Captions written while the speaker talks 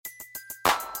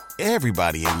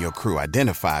Everybody in your crew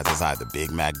identifies as either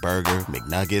Big Mac Burger,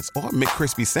 McNuggets, or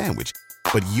McCrispy Sandwich.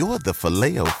 But you're the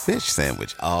Filet-O-Fish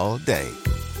Sandwich all day.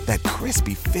 That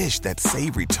crispy fish, that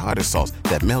savory tartar sauce,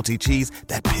 that melty cheese,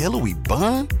 that pillowy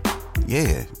bun.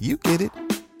 Yeah, you get it.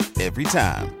 Every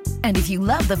time. And if you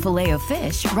love the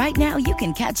Filet-O-Fish, right now you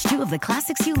can catch two of the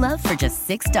classics you love for just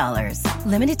 $6.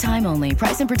 Limited time only.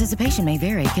 Price and participation may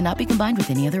vary. Cannot be combined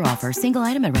with any other offer. Single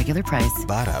item at regular price.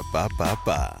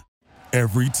 Ba-da-ba-ba-ba.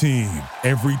 Every team,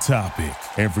 every topic,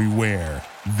 everywhere.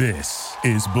 This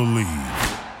is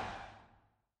Bleav.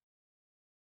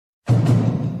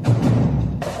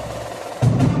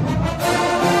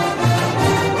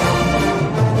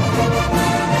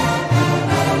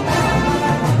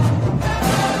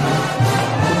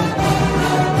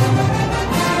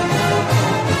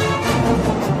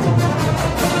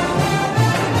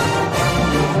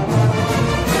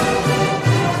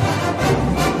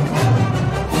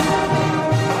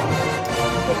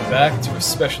 Back to a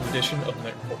special edition of the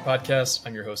Night Report Podcast.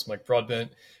 I'm your host, Mike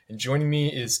Broadbent, and joining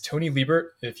me is Tony Liebert.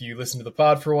 If you listened to the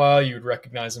pod for a while, you would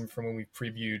recognize him from when we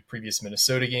previewed previous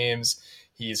Minnesota games.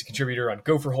 He is a contributor on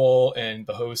Gopherhole and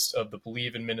the host of the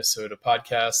Bleav in Minnesota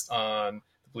podcast on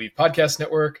the Bleav Podcast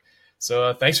Network.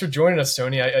 So thanks for joining us,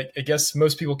 Tony. I guess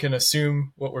most people can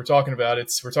assume what we're talking about.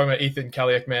 We're talking about Athan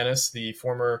Kaliakmanis, the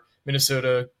former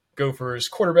Minnesota Gophers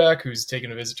quarterback who's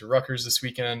taking a visit to Rutgers this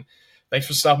weekend. Thanks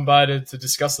for stopping by to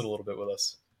discuss it a little bit with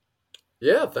us.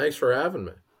 Yeah, thanks for having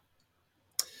me.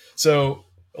 So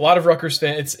a lot of Rutgers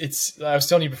fans, I was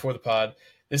telling you before the pod,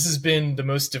 this has been the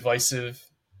most divisive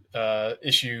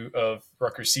issue of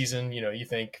Rutgers season. You know, you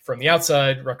think from the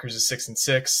outside, Rutgers is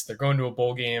 6-6. They're going to a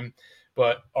bowl game,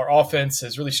 but our offense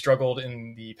has really struggled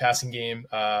in the passing game.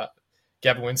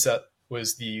 Gavin Winsett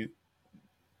was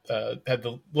had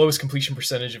the lowest completion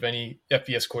percentage of any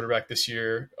FBS quarterback this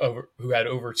year, who had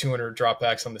over 200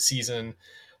 dropbacks on the season.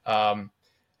 And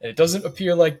it doesn't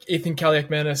appear like Athan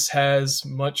Kaliakmanis has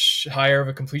much higher of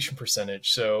a completion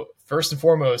percentage. So first and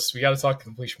foremost, we got to talk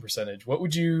completion percentage. What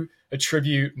would you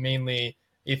attribute mainly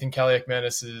Athan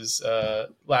Kaliakmanis's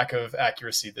lack of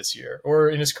accuracy this year, or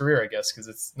in his career, I guess, because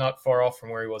it's not far off from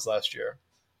where he was last year?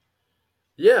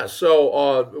 Yeah,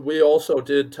 so we also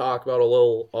did talk about a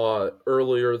little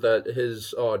earlier that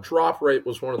his drop rate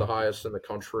was one of the highest in the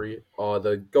country.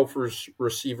 The Gophers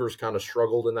receivers kind of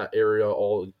struggled in that area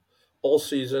all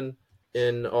season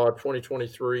in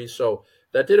 2023, so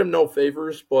that did him no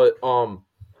favors. But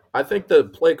I think the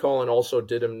play calling also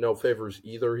did him no favors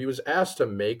either. He was asked to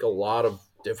make a lot of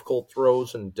difficult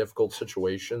throws in difficult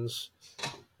situations,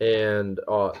 and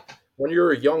when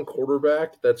you're a young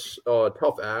quarterback, that's a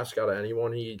tough ask out of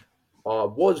anyone. He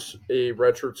was a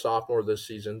redshirt sophomore this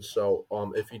season, so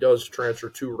if he does transfer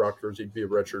to Rutgers, he'd be a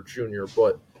redshirt junior.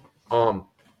 But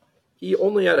he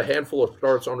only had a handful of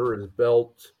starts under his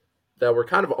belt that were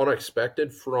kind of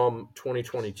unexpected from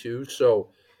 2022.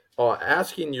 So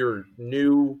asking your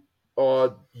new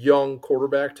young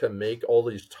quarterback to make all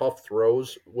these tough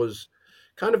throws was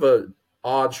kind of an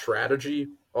odd strategy,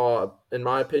 in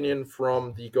my opinion,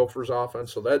 from the Gophers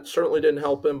offense. So that certainly didn't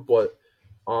help him, but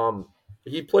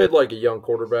he played like a young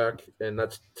quarterback, and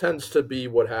that tends to be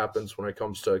what happens when it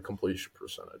comes to completion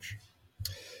percentage.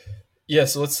 Yeah,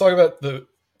 so let's talk about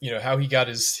how he got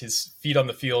his feet on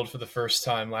the field for the first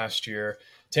time last year.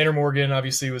 Tanner Morgan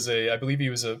obviously I believe he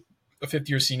was a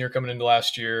fifth-year senior coming into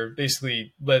last year,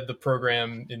 basically led the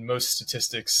program in most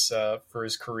statistics for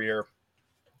his career.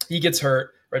 He gets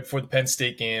hurt right before the Penn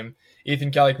State game.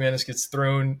 Athan Kaliakmanis gets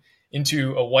thrown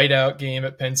into a whiteout game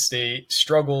at Penn State,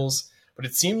 struggles, but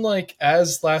it seemed like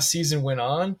as last season went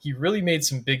on, he really made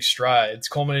some big strides,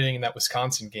 culminating in that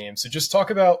Wisconsin game. So just talk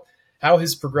about how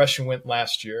his progression went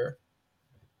last year.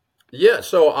 Yeah,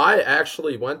 so I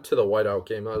actually went to the whiteout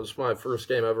game. That was my first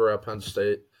game ever at Penn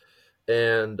State,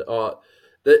 and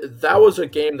that was a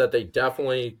game that they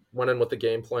definitely went in with the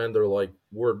game plan. They're like,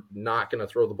 we're not going to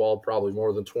throw the ball probably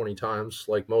more than 20 times,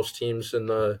 like most teams in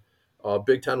the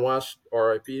Big Ten West,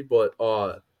 RIP. But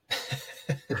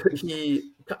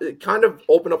he kind of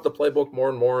opened up the playbook more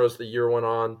and more as the year went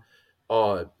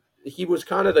on. He was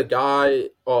kind of the guy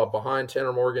behind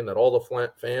Tanner Morgan that all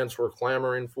the fans were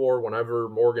clamoring for whenever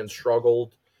Morgan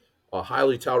struggled, a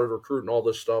highly touted recruit and all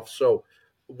this stuff. So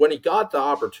when he got the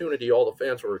opportunity, all the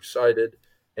fans were excited.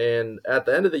 And at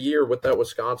the end of the year with that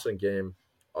Wisconsin game,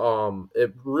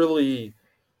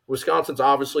 Wisconsin's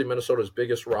obviously Minnesota's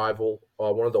biggest rival,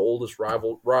 one of the oldest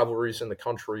rivalries in the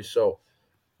country. So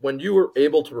when you were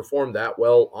able to perform that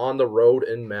well on the road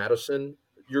in Madison,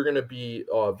 you're going to be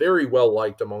very well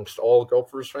liked amongst all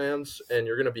Gophers fans, and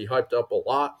you're going to be hyped up a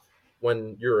lot.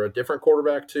 when you're a different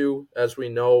quarterback too, as we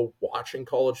know, watching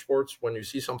college sports, when you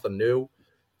see something new,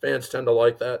 fans tend to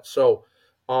like that. So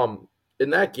in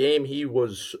that game, he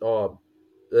was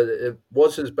it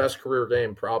was his best career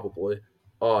game probably.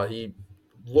 He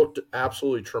looked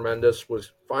absolutely tremendous,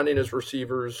 was finding his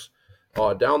receivers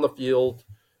down the field.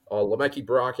 Le'Meke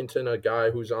Brockington, a guy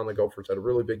who's on the Gophers, had a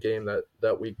really big game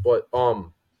that week. But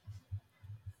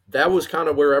that was kind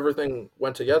of where everything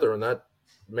went together, and that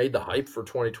made the hype for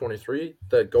 2023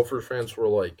 that Gophers fans were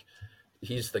like,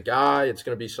 he's the guy, it's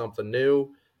going to be something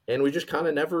new. And we just kind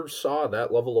of never saw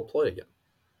that level of play again.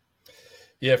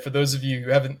 Yeah, for those of you who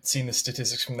haven't seen the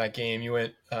statistics from that game, you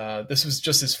went. This was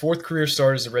just his fourth career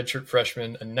start as a redshirt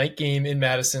freshman. A night game in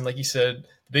Madison, like you said,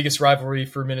 the biggest rivalry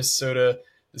for Minnesota.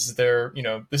 This is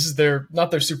their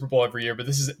not their Super Bowl every year, but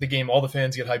this is the game all the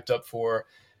fans get hyped up for.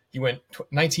 He went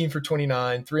 19 for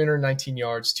 29, 319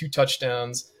 yards, 2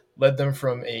 touchdowns, led them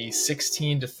from a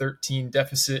 16-13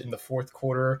 deficit in the fourth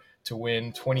quarter to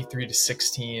win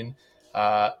 23-16.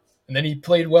 And then he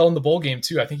played well in the bowl game,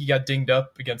 too. I think he got dinged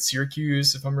up against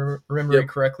Syracuse, if I'm remembering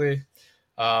correctly.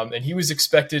 And he was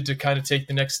expected to kind of take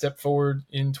the next step forward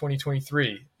in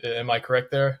 2023. Am I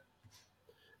correct there?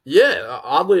 Yeah,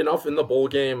 oddly enough, in the bowl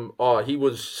game, he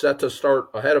was set to start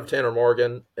ahead of Tanner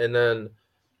Morgan, and then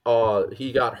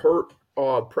he got hurt.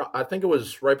 I think it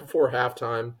was right before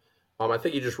halftime. I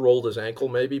think he just rolled his ankle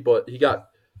maybe, but he got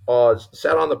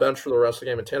sat on the bench for the rest of the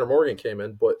game, and Tanner Morgan came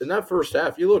in. But in that first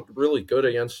half, he looked really good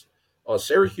against a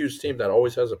Syracuse team that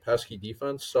always has a pesky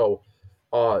defense. So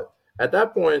at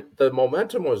that point, the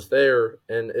momentum was there,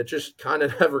 and it just kind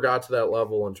of never got to that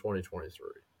level in 2023.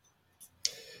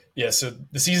 Yeah, so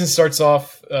the season starts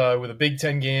off with a Big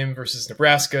Ten game versus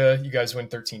Nebraska. You guys win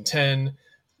 13-10.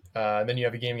 Then you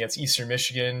have a game against Eastern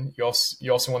Michigan. You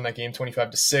also won that game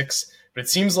 25-6. But it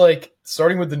seems like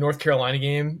starting with the North Carolina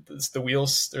game, the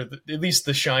wheels, or at least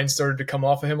the shine, started to come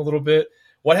off of him a little bit.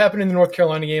 What happened in the North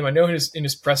Carolina game? I know in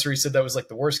his presser he said that was like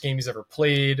the worst game he's ever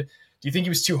played. Do you think he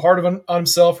was too hard on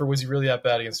himself, or was he really that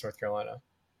bad against North Carolina?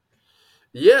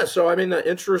 Yeah, so I mean,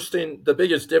 the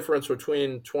biggest difference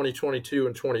between 2022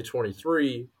 and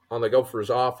 2023 on the Gophers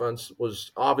offense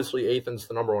was obviously Athan's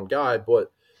the number one guy,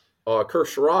 but Kirk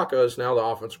Shiraka is now the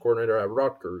offensive coordinator at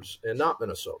Rutgers and not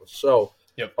Minnesota. So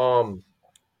yep.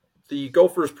 The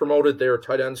Gophers promoted their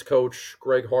tight ends coach,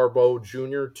 Greg Harbaugh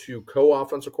Jr., to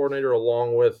co-offensive coordinator,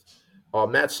 along with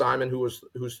Matt Simon, who's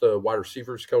the wide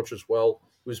receivers coach as well,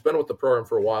 who's been with the program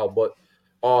for a while. But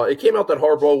it came out that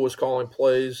Harbaugh was calling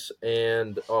plays,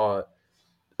 and a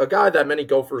guy that many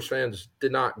Gophers fans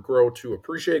did not grow to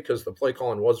appreciate because the play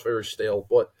calling was very stale.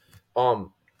 But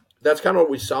that's kind of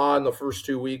what we saw in the first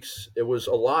 2 weeks. It was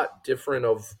a lot different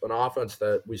of an offense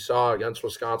that we saw against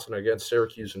Wisconsin and against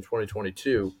Syracuse in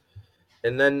 2022.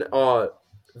 And then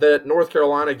that North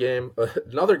Carolina game,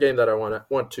 another game that I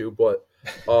went to, but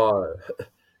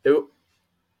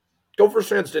Gophers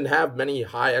fans didn't have many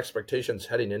high expectations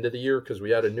heading into the year because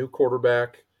we had a new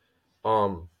quarterback.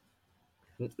 No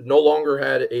longer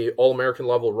had a All-American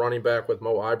level running back with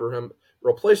Mo Ibrahim.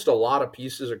 Replaced a lot of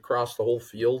pieces across the whole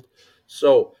field.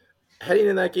 So heading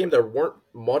in that game, there weren't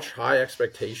much high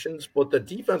expectations, but the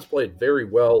defense played very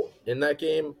well in that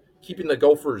game, keeping the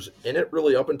Gophers in it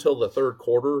really up until the third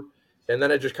quarter, and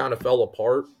then it just kind of fell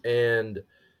apart. And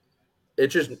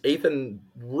Athan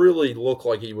really looked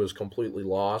like he was completely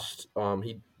lost.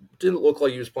 He didn't look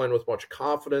like he was playing with much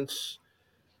confidence.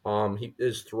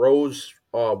 His throws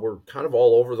were kind of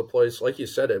all over the place. Like you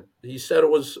said, he said it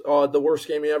was the worst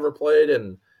game he ever played,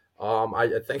 and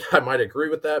I think I might agree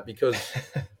with that because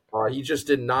he just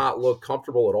did not look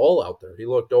comfortable at all out there. He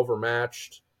looked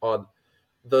overmatched.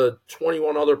 The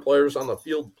 21 other players on the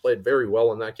field played very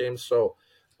well in that game. So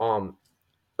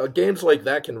games like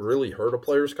that can really hurt a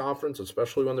player's confidence,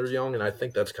 especially when they're young, and I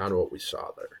think that's kind of what we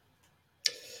saw there.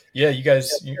 Yeah, you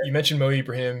guys, you mentioned Mo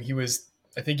Ibrahim.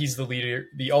 I think he's the leader,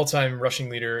 the all-time rushing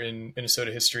leader in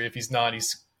Minnesota history. If he's not,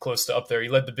 he's close to up there. He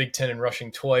led the Big Ten in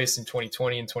rushing twice in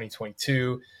 2020 and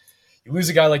 2022. You lose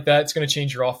a guy like that, it's going to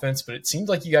change your offense, but it seemed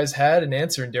like you guys had an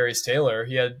answer in Darius Taylor.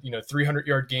 He had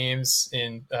 300-yard games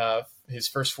in his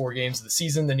first 4 games of the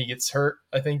season. Then he gets hurt,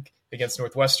 I think, against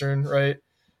Northwestern, right?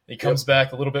 He comes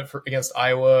back a little bit against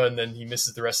Iowa, and then he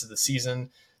misses the rest of the season.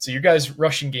 So your guys'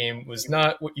 rushing game was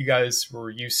not what you guys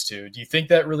were used to. Do you think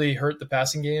that really hurt the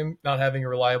passing game, not having a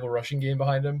reliable rushing game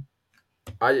behind him?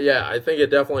 I think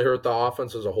it definitely hurt the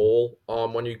offense as a whole.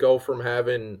 When you go from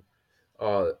having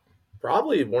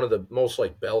probably one of the most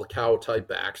like bell cow type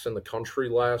backs in the country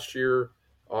last year,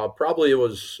 probably it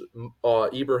was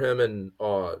Ibrahim and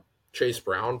Chase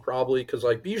Brown, probably, because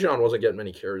like Bijan wasn't getting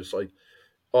many carries. Like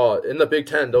in the Big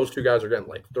Ten, those two guys are getting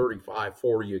like 35,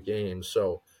 40 a game.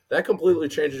 So that completely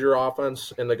changes your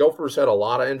offense. And the Gophers had a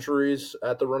lot of injuries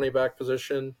at the running back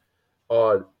position.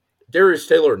 Darius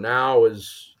Taylor now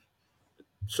is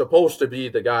supposed to be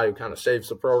the guy who kind of saves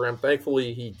the program.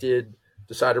 Thankfully, he did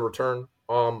decide to return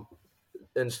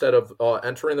instead of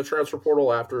entering the transfer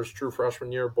portal after his true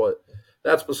freshman year, but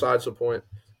that's besides the point.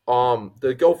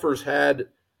 The Gophers had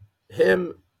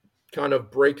him kind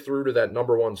of break through to that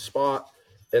number one spot,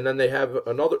 and then they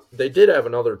did have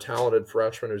another talented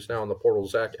freshman who's now in the portal,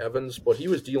 Zach Evans, but he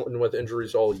was dealing with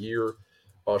injuries all year.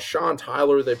 Sean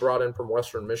Tyler, they brought in from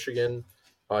Western Michigan.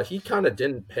 He kind of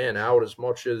didn't pan out as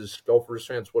much as Gophers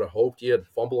fans would have hoped. He had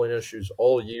fumbling issues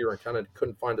all year and kind of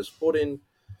couldn't find his footing.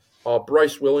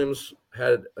 Bryce Williams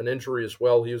had an injury as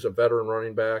well. He was a veteran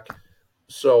running back.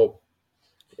 So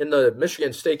in the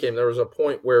Michigan State game, there was a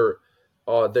point where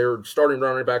their starting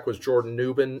running back was Jordan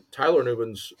Newman, Tyler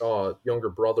Newman's younger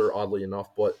brother, oddly enough,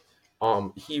 but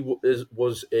he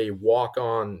was a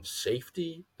walk-on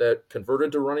safety that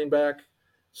converted to running back.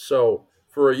 So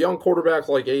for a young quarterback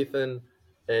like Athan,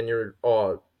 and you're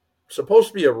supposed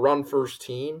to be a run-first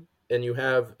team, and you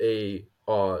have a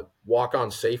walk-on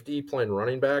safety playing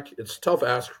running back, it's a tough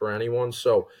ask for anyone.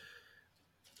 So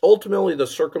ultimately, the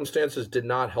circumstances did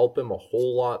not help him a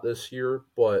whole lot this year,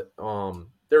 but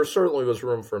there certainly was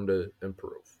room for him to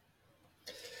improve.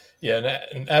 Yeah,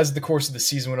 and as the course of the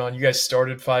season went on, you guys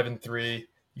started 5-3.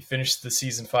 You finished the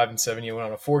season 5-7. You went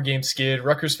on a 4-game skid.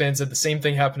 Rutgers fans said the same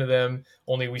thing happened to them,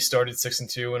 only we started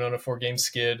 6-2, went on a 4-game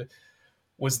skid.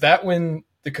 Was that when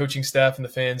the coaching staff and the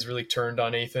fans really turned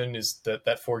on Athan, is that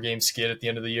 4-game skid at the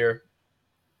end of the year?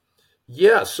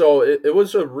 Yeah, so it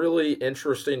was a really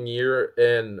interesting year,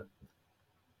 and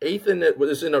Athan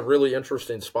was in a really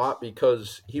interesting spot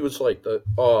because he was like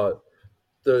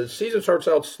the season starts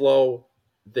out slow.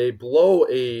 They blow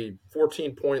a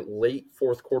 14-point late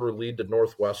fourth quarter lead to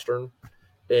Northwestern,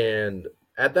 and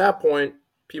at that point,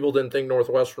 people didn't think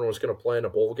Northwestern was going to play in a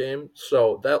bowl game,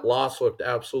 so that loss looked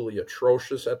absolutely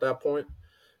atrocious at that point.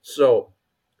 So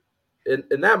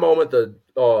in that moment, the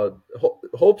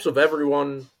hopes of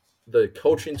everyone, the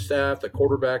coaching staff, the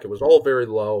quarterback, it was all very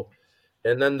low.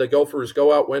 And then the Gophers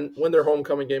go out, win their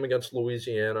homecoming game against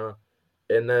Louisiana,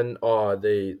 and then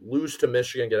they lose to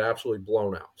Michigan, get absolutely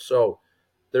blown out. So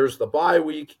there's the bye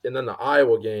week and then the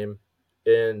Iowa game,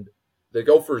 and the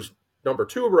Gophers' number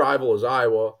 2 rival is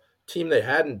Iowa, team they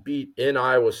hadn't beat in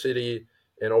Iowa City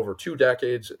in over 2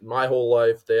 decades. My whole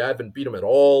life, they haven't beat them at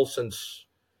all since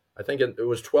I think it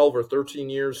was 12 or 13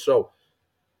 years. So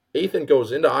Athan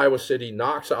goes into Iowa City,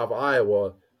 knocks off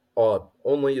Iowa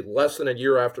only less than a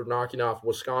year after knocking off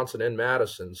Wisconsin and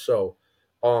Madison. So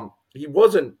he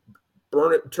wasn't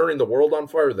turning the world on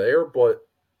fire there, but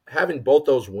having both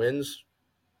those wins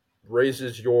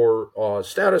raises your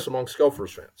status amongst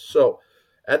Gophers fans. So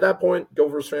at that point,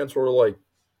 Gophers fans were like,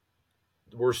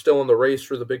 we're still in the race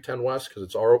for the Big Ten West because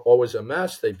it's always a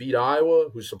mess. They beat Iowa,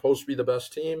 who's supposed to be the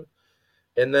best team.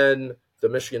 And then the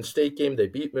Michigan State game, they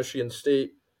beat Michigan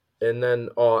State. And then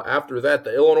after that,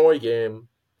 the Illinois game,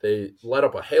 they let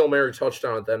up a Hail Mary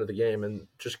touchdown at the end of the game. And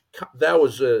just that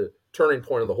was a turning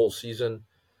point of the whole season.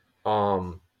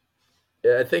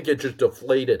 I think it just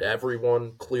deflated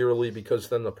everyone clearly because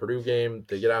then the Purdue game,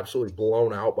 they get absolutely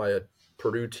blown out by a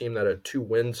Purdue team that had 2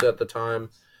 wins at the time.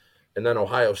 And then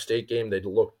Ohio State game, they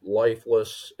looked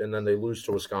lifeless. And then they lose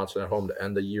to Wisconsin at home to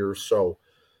end the year. So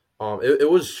it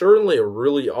was certainly a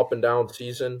really up and down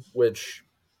season, which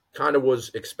kind of was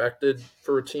expected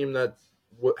for a team that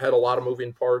had a lot of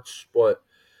moving parts. But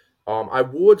I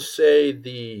would say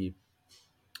the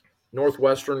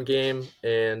Northwestern game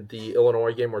and the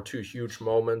Illinois game were 2 huge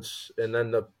moments. And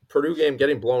then the Purdue game,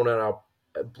 getting blown out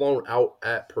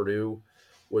at Purdue,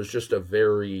 was just a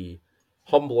very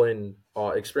humbling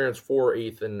experience for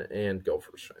Athan and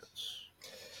Gophers fans.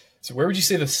 So where would you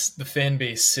say the fan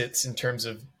base sits in terms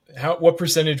of what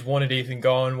percentage wanted Athan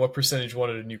gone? What percentage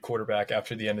wanted a new quarterback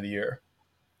after the end of the year?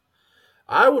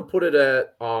 I would put it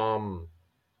at,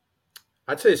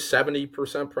 I'd say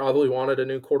 70% probably wanted a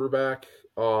new quarterback.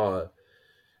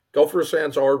 Gophers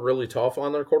fans are really tough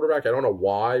on their quarterback. I don't know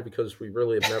why, because we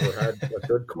really have never had a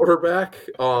good quarterback.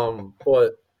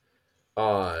 But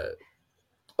a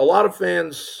lot of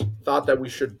fans thought that we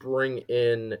should bring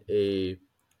in a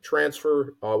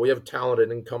transfer. We have a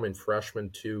talented incoming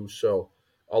freshman too. So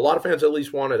a lot of fans at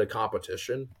least wanted a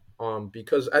competition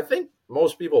because I think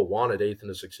most people wanted Athan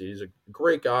to succeed. He's a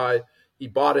great guy. He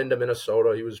bought into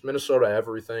Minnesota. He was Minnesota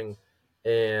everything.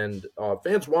 And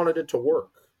fans wanted it to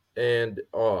work. And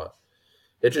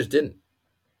it just didn't.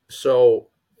 So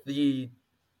the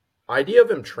idea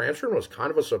of him transferring was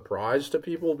kind of a surprise to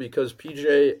people because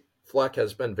PJ Fleck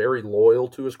has been very loyal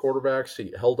to his quarterbacks.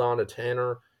 He held on to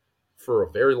Tanner for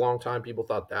a very long time. People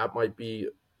thought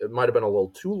it might have been a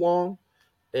little too long,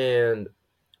 and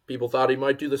people thought he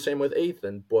might do the same with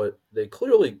Athan, but they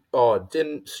clearly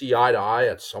didn't see eye to eye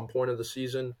at some point of the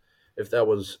season. If that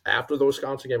was after the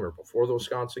Wisconsin game or before the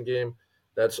Wisconsin game,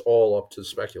 that's all up to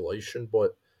speculation.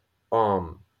 But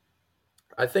um,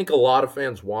 I think a lot of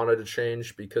fans wanted to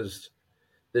change because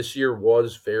this year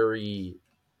was very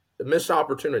a missed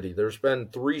opportunity. There's been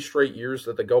 3 straight years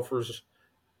that the Gophers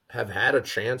have had a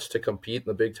chance to compete in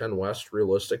the Big Ten West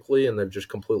realistically, and they've just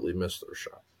completely missed their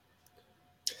shot.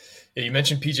 Yeah, you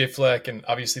mentioned PJ Fleck, and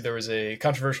obviously there was a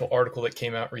controversial article that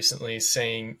came out recently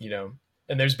saying,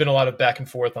 and there's been a lot of back and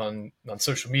forth on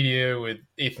social media with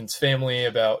Athan's family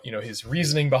about, his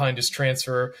reasoning behind his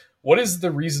transfer. What is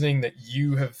the reasoning that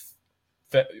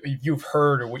you've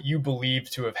heard or what you believe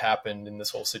to have happened in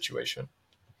this whole situation?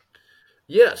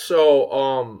 Yeah,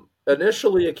 so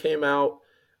initially it came out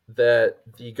that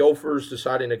the Gophers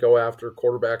deciding to go after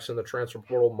quarterbacks in the transfer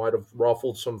portal might have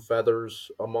ruffled some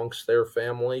feathers amongst their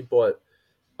family, but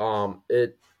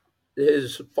it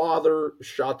his father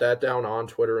shot that down on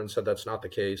Twitter and said that's not the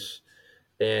case.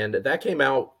 And that came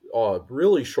out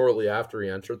really shortly after he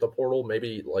entered the portal,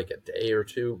 maybe like a day or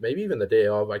two, maybe even the day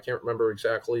of. I can't remember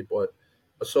exactly, but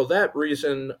so that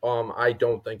reason I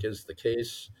don't think is the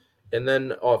case. And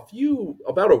then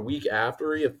about a week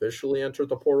after he officially entered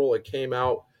the portal, it came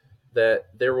out that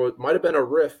might have been a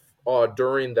riff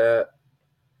during that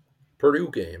Purdue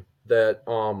game that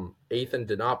Athan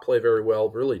did not play very well.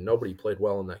 Really, nobody played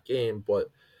well in that game, but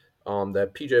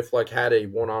that PJ Fleck had a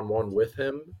one-on-one with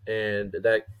him, and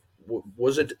that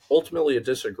was it ultimately a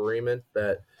disagreement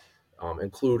that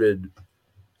included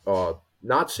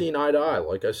not seeing eye to eye,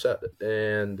 like I said.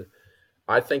 And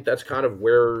I think that's kind of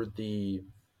where the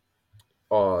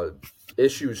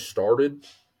issues started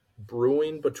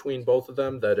brewing between both of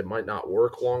them, that it might not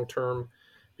work long term,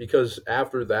 because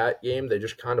after that game they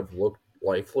just kind of looked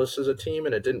lifeless as a team,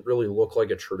 and it didn't really look like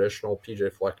a traditional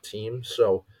PJ Fleck team.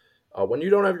 So when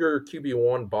you don't have your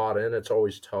QB1 bought in, it's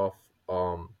always tough.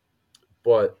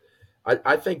 But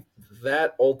I think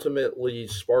that ultimately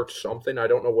sparked something. I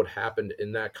don't know what happened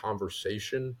in that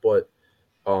conversation, but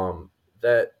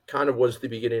that kind of was the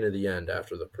beginning of the end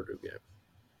after the Purdue game.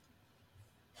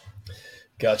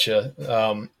 Gotcha.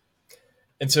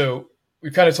 And so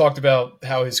we've kind of talked about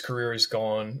how his career has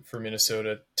gone for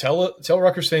Minnesota. Tell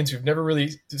Rutgers fans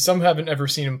some haven't ever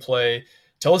seen him play.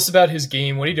 Tell us about his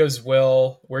game, what he does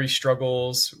well, where he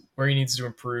struggles, where he needs to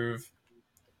improve.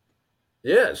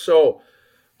 Yeah, so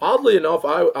oddly enough,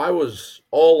 I was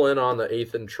all in on the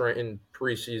Athan train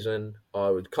preseason,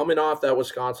 coming off that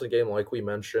Wisconsin game, like we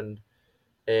mentioned,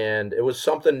 and it was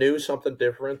something new, something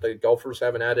different. The Gophers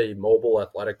haven't had a mobile,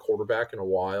 athletic quarterback in a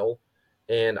while,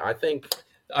 and I think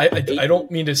I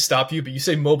don't mean to stop you, but you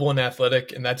say mobile and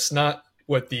athletic, and that's not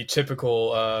what the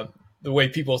typical the way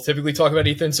people typically talk about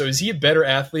Athan. So is he a better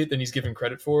athlete than he's given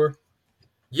credit for?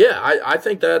 Yeah, I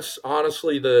think that's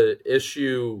honestly the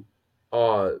issue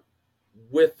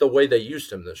with the way they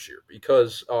used him this year,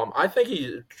 because I think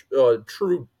he's a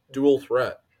true dual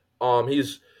threat.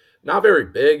 He's not very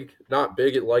big, not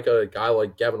big like a guy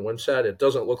like Gavin Wimsatt. It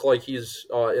doesn't look like he's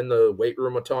in the weight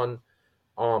room a ton,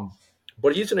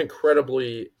 but he's an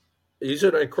incredible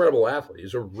athlete.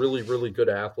 He's a really, really good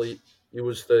athlete. He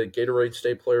was the Gatorade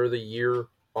State Player of the Year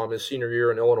his senior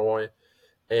year in Illinois,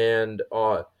 and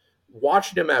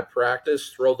watching him at practice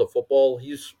throw the football,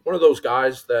 he's one of those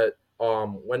guys that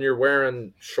when you're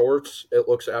wearing shorts, it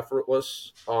looks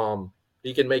effortless.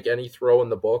 He can make any throw in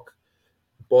the book,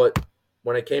 but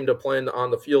when it came to playing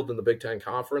on the field in the Big Ten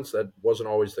Conference, that wasn't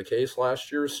always the case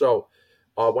last year. So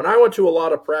when I went to a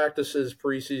lot of practices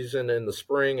preseason in the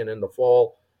spring and in the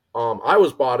fall, I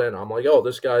was bought in. I'm like, oh,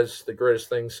 this guy's the greatest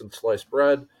thing since sliced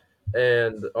bread.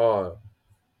 And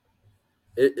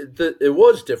it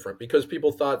was different because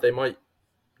people thought they might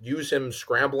use him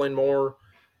scrambling more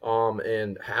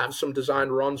and have some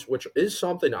designed runs, which is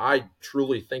something I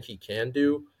truly think he can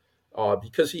do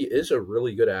because he is a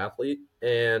really good athlete.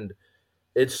 And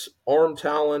it's arm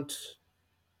talent,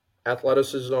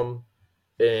 athleticism,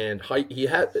 and height.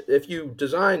 If you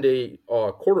designed a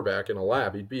quarterback in a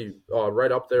lab, he'd be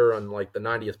right up there on like the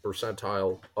 90th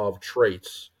percentile of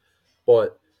traits.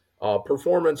 But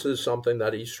performance is something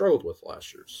that he struggled with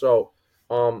last year. So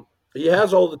he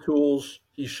has all the tools.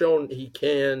 He's shown he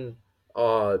can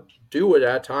do it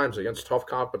at times against tough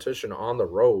competition on the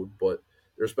road, but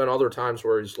there's been other times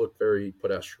where he's looked very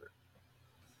pedestrian.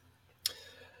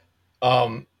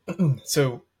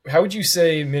 So how would you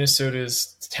say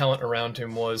Minnesota's talent around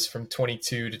him was from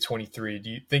 22 to 23? Do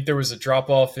you think there was a drop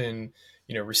off in,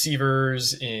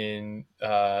 receivers in, we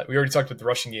already talked about the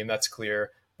rushing game, that's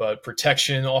clear, but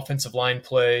protection, offensive line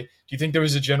play, do you think there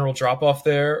was a general drop off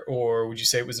there, or would you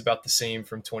say it was about the same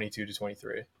from 22 to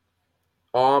 23?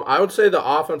 I would say the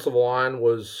offensive line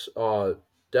was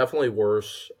definitely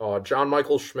worse. John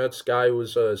Michael Schmitz, guy who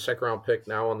was a second-round pick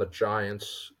now on the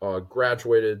Giants,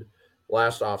 graduated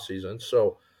last offseason.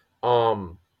 So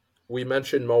we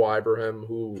mentioned Mo Ibrahim,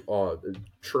 who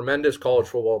tremendous college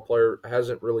football player,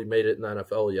 hasn't really made it in the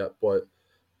NFL yet. But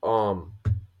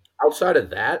outside of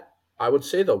that, I would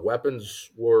say the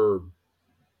weapons were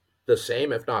the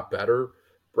same, if not better.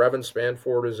 Brevin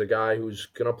Spanford is a guy who's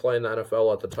going to play in the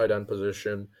NFL at the tight end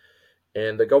position.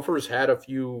 And the Gophers had a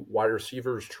few wide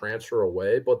receivers transfer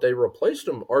away, but they replaced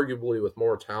them arguably with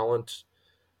more talent.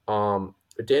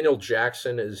 Daniel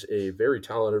Jackson is a very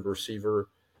talented receiver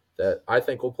that I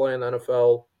think will play in the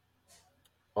NFL.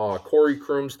 Corey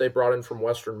Crooms they brought in from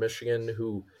Western Michigan,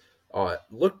 who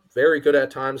looked very good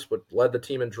at times, but led the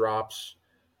team in drops.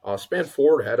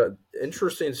 Spanford had an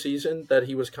interesting season that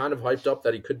he was kind of hyped up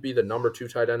that he could be the number 2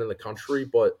 tight end in the country,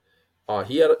 but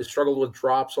he had struggled with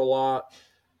drops a lot,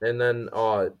 and then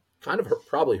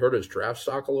probably hurt his draft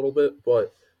stock a little bit.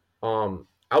 But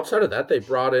outside of that, they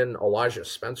brought in Elijah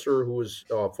Spencer, who was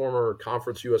former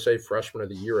Conference USA Freshman of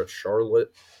the Year at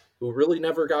Charlotte, who really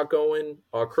never got going.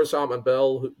 Chris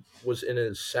Altman-Bell, who was in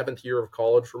his 7th year of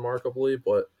college, remarkably,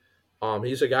 but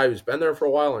he's a guy who's been there for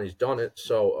a while and he's done it.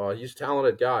 So he's a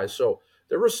talented guy. So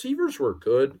the receivers were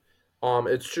good.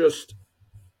 It's just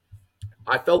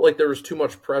I felt like there was too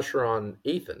much pressure on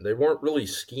Athan. They weren't really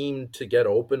schemed to get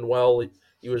open well.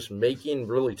 He was making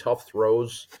really tough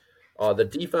throws. The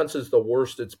defense is the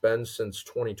worst it's been since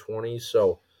 2020.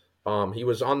 So he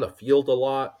was on the field a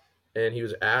lot, and he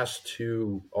was asked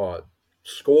to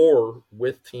score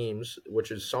with teams,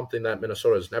 which is something that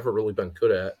Minnesota has never really been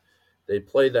good at. They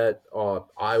play that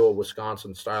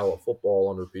Iowa-Wisconsin style of football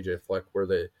under PJ Fleck, where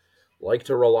they like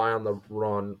to rely on the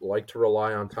run, like to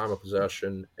rely on time of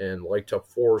possession, and like to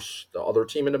force the other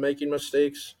team into making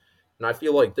mistakes. And I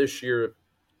feel like this year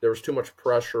there was too much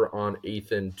pressure on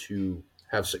Athan to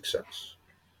have success.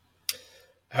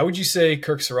 How would you say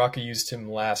Kirk Soraka used him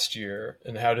last year,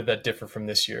 and how did that differ from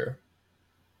this year?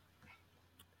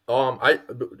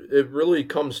 It really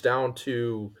comes down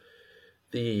to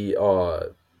the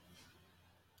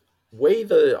way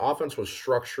the offense was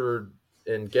structured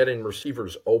in getting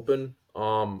receivers open.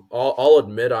 I'll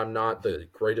admit I'm not the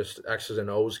greatest X's and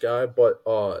O's guy, but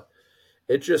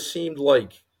it just seemed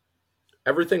like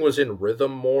everything was in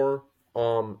rhythm more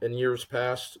in years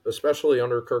past, especially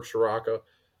under Kirk Soraka,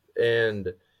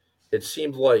 and it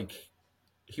seemed like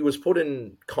he was put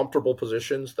in comfortable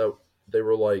positions that they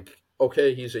were like,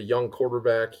 okay, he's a young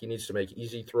quarterback, he needs to make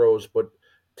easy throws, but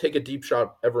take a deep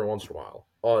shot every once in a while.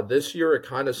 This year, it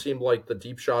kind of seemed like the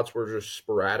deep shots were just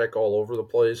sporadic all over the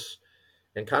place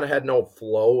and kind of had no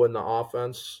flow in the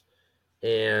offense.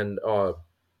 And our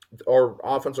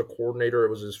offensive coordinator, it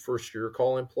was his first year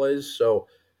calling plays. So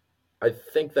I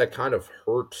think that kind of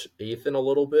hurt Athan a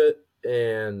little bit.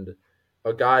 And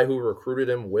a guy who recruited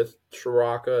him with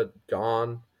Soraka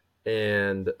gone,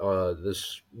 and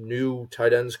this new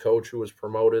tight ends coach who was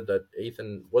promoted that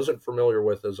Athan wasn't familiar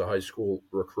with as a high school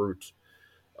recruit.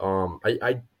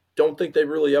 I don't think they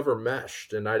really ever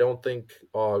meshed, and I don't think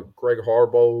Greg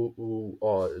Harbaugh, who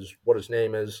is what his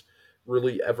name is,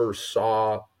 really ever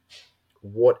saw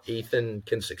what Athan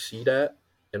can succeed at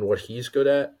and what he's good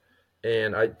at.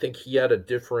 And I think he had a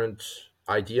different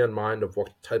idea in mind of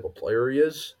what type of player he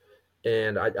is.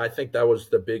 And I think that was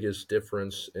the biggest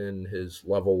difference in his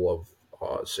level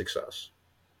of success.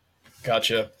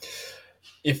 Gotcha.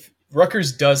 If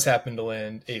Rutgers does happen to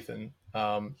land Athan,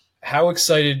 how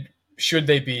excited should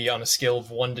they be on a scale of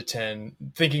 1 to 10,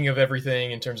 thinking of everything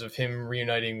in terms of him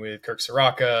reuniting with Kirk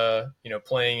Soraka,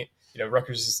 playing,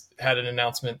 Rutgers had an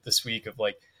announcement this week of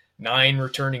like 9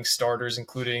 returning starters,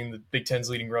 including the Big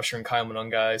Ten's leading rusher and Kyle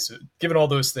Monangai. So given all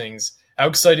those things, how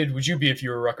excited would you be if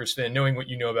you were a Rutgers fan, knowing what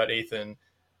you know about Athan,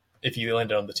 if he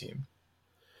landed on the team?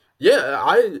 Yeah,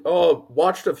 I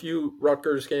watched a few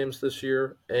Rutgers games this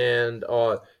year, and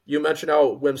you mentioned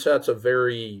how Wimsatt's a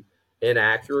very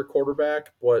inaccurate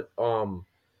quarterback, but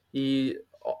he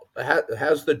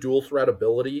has the dual threat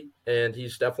ability, and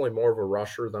he's definitely more of a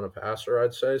rusher than a passer,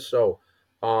 I'd say. So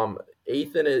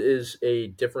Athan is a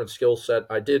different skill set.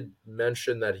 I did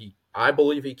mention that I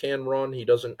believe he can run. He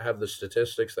doesn't have the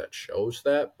statistics that shows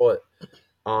that, but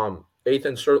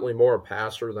Athan's certainly more a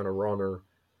passer than a runner.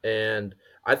 And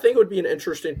I think it would be an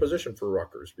interesting position for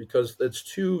Rutgers because it's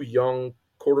 2 young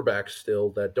quarterbacks still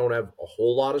that don't have a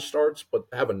whole lot of starts, but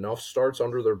have enough starts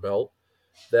under their belt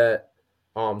that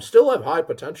still have high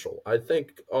potential. I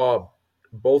think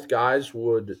both guys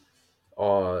would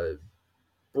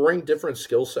bring different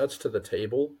skill sets to the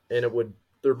table, and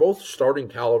they're both starting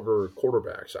caliber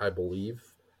quarterbacks, I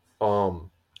believe.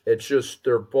 It's just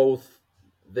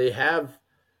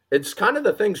it's kind of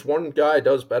the things one guy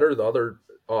does better, the other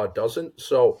doesn't.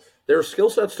 So their skill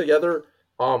sets together.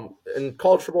 In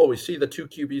college football, we see the 2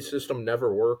 QB system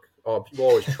never work. People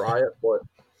always try it, but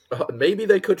maybe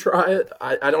they could try it.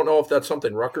 I don't know if that's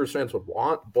something Rutgers fans would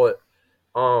want, but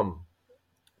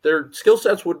their skill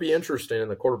sets would be interesting in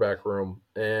the quarterback room,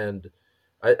 and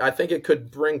I think it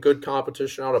could bring good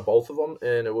competition out of both of them,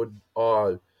 and it would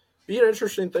be an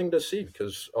interesting thing to see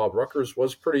because Rutgers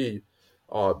was pretty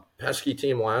pesky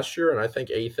team last year, and I think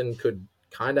Athan could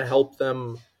kind of help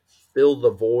them fill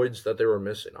the voids that they were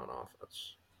missing on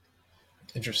offense.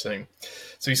 Interesting.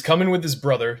 So he's coming with his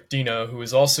brother, Dino, who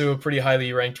is also a pretty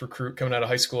highly ranked recruit coming out of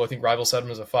high school. I think Rivals had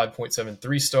him as a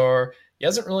 5.73 star. He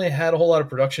hasn't really had a whole lot of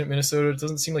production at Minnesota. It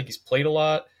doesn't seem like he's played a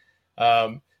lot.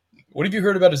 What have you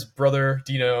heard about his brother,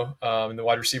 Dino, in the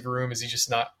wide receiver room? Is he just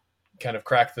not kind of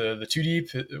cracked the too deep?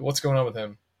 What's going on with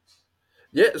him?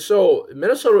 Yeah, so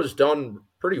Minnesota has done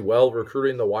pretty well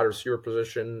recruiting the wide receiver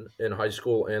position in high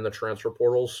school and the transfer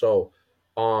portal. So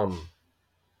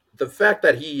the fact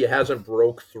that he hasn't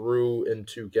broke through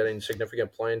into getting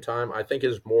significant playing time, I think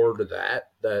is more to that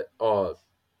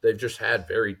they've just had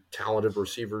very talented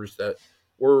receivers that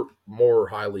were more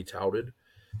highly touted.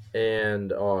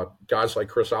 And guys like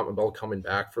Chris Ottenbell coming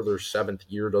back for their 7th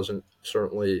year doesn't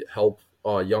certainly help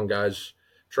young guys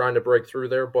trying to break through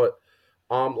there. But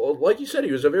like you said,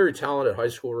 he was a very talented high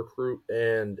school recruit.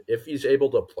 And if he's able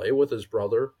to play with his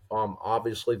brother,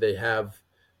 obviously they have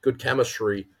good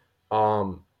chemistry.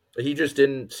 He just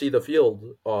didn't see the field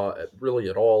really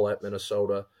at all at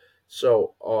Minnesota.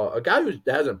 So a guy who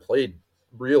hasn't played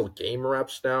real game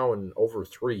reps now in over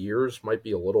 3 years might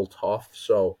be a little tough.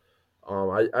 So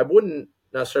I wouldn't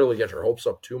necessarily get your hopes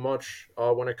up too much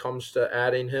when it comes to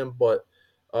adding him. But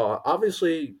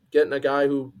obviously getting a guy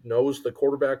who knows the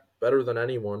quarterback better than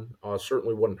anyone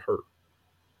certainly wouldn't hurt.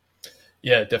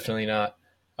 Yeah, definitely not.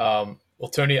 Well,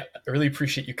 Tony, I really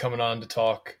appreciate you coming on to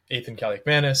talk Athan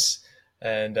Kaliakmanis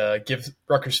and give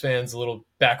Rutgers fans a little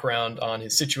background on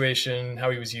his situation, how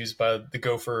he was used by the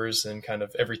Gophers, and kind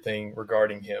of everything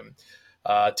regarding him.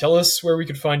 Tell us where we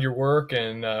can find your work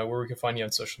and where we can find you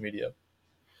on social media.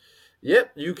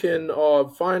 Yep, you can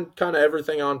find kind of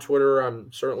everything on Twitter.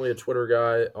 I'm certainly a Twitter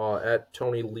guy at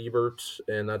Tony Liebert,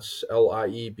 and that's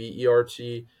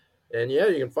Liebert. And yeah,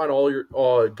 you can find all your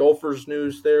Gophers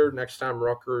news there next time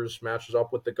Rutgers matches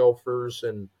up with the Gophers,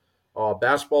 and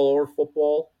basketball or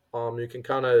football. You can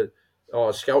kind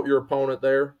of scout your opponent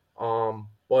there.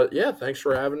 But yeah, thanks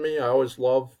for having me. I always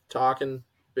love talking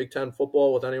Big Ten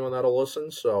football with anyone that'll listen.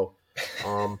 So,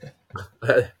 all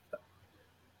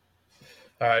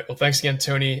right. Well, thanks again,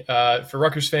 Tony. For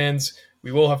Rutgers fans,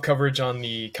 we will have coverage on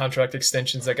the contract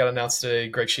extensions that got announced today.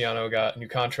 Greg Schiano got a new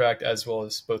contract, as well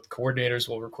as both coordinators.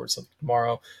 We'll record something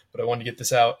tomorrow, but I wanted to get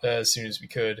this out as soon as we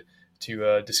could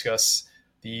to discuss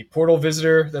the portal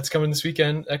visitor that's coming this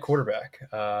weekend at quarterback.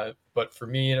 But for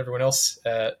me and everyone else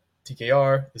at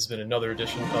TKR, this has been another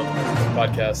edition of the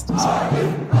podcast.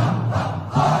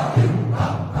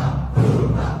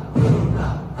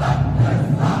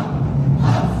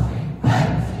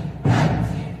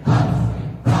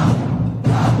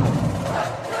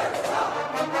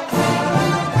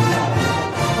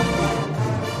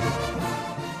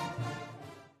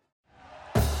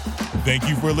 Thank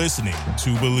you for listening to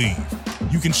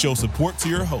Bleav. You can show support to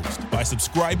your host by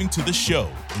subscribing to the show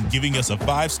and giving us a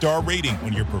 5-star rating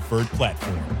on your preferred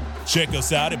platform. Check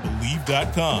us out at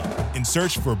Bleav.com and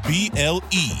search for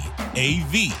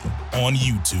BLEAV on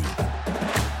YouTube.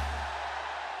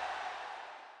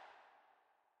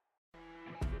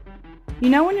 You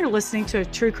know when you're listening to a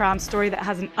true crime story that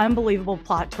has an unbelievable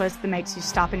plot twist that makes you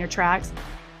stop in your tracks?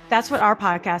 That's what our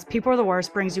podcast, People Are the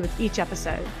Worst, brings you with each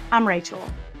episode. I'm Rachel.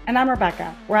 And I'm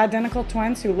Rebecca. We're identical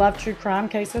twins who love true crime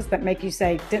cases that make you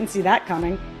say, didn't see that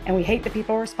coming, and we hate the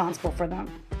people responsible for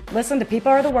them. Listen to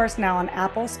People Are the Worst now on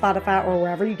Apple, Spotify, or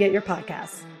wherever you get your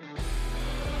podcasts.